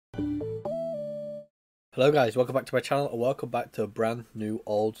Hello guys, welcome back to my channel and welcome back to a brand new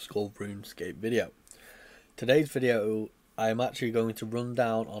old school RuneScape video. Today's video I am actually going to run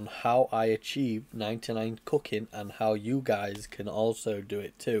down on how I achieved 99 cooking and how you guys can also do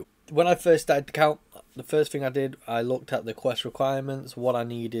it too. When I first started to count, the first thing I did, I looked at the quest requirements, what I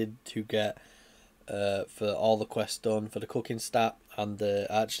needed to get for all the quests done for the cooking stat, and I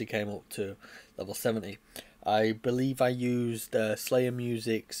actually came up to level 70. I believe I used Slayer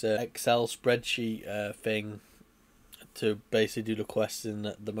Music's Excel spreadsheet thing to basically do the quests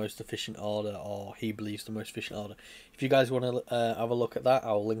in the most efficient order, or he believes the most efficient order. If you guys want to have a look at that,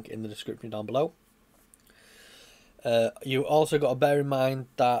 I'll link in the description down below. You also got to bear in mind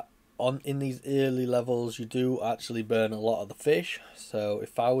that in these early levels you do actually burn a lot of the fish. So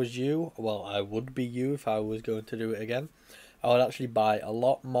if I was you, well, I would be you if I was going to do it again, I would actually buy a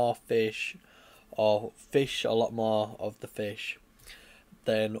lot more fish, or fish a lot more of the fish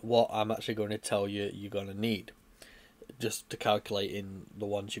than what I'm actually going to tell you you're going to need, just to calculate in the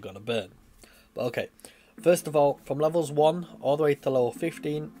ones you're going to burn. But okay, first of all, from levels 1 all the way to level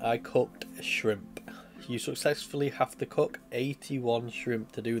 15 I cooked shrimp. You successfully have to cook 81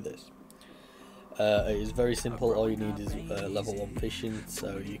 shrimp to do this. It is very simple. All you need is level 1 fishing,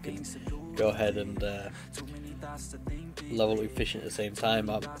 so you can go ahead and level up fishing at the same time.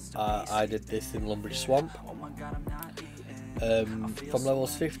 I did this in Lumbridge Swamp. From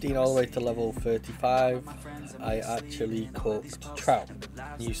levels 15 all the way to level 35 I actually cooked trout.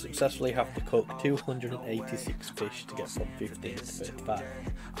 You successfully have to cook 286 fish to get from 15 to 35.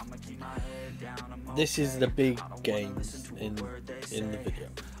 This is the big gains in the video.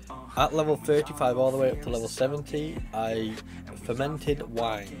 At level 35 all the way up to level 70 I fermented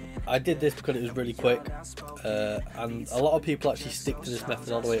wine. I did this because it was really quick, and a lot of people actually stick to this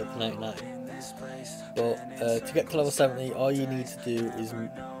method all the way up to 99. But to get to level 70 all you need to do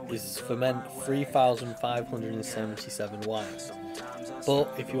is ferment 3,577 wines.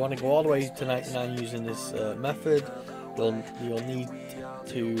 But if you want to go all the way to 99 using this method, you'll need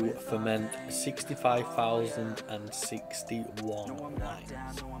to ferment 65,061 wines.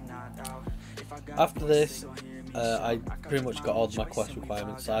 After this, I pretty much got all of my quest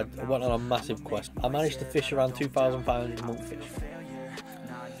requirements. I went on a massive quest. I managed to fish around 2,500 monkfish.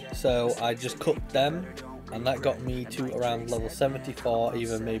 So I just cooked them, and that got me to around level 74,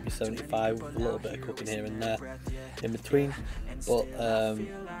 even maybe 75, with a little bit of cooking here and there in between. But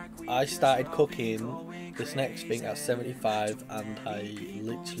I started cooking this next thing at 75, and I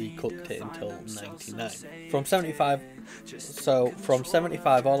literally cooked it until 99. From 75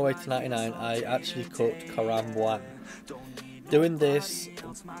 all the way to 99 I actually cooked Karambuan. Doing this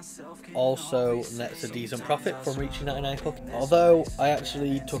also nets a decent profit from reaching 99 cooking. Although I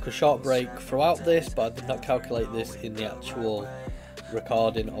actually took a short break throughout this, but I did not calculate this in the actual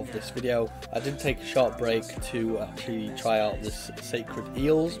recording of this video. I did take a short break to actually try out this Sacred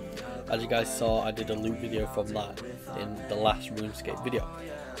Eels. As you guys saw, I did a loot video from that in the last RuneScape video.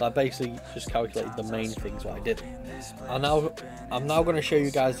 So I basically just calculated the main things what I did. I'm now going to show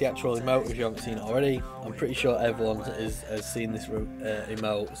you guys the actual emote if you haven't seen it already. I'm pretty sure everyone has seen this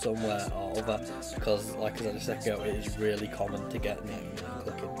emote somewhere or other, because like I said a second ago, it is really common to get 99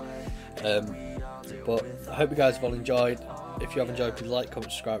 cooking. But I hope you guys have all enjoyed. If you have enjoyed, please like,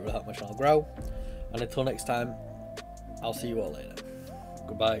 comment, subscribe, it will help my channel grow. And until next time, I'll see you all later.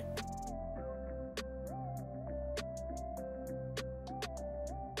 Goodbye.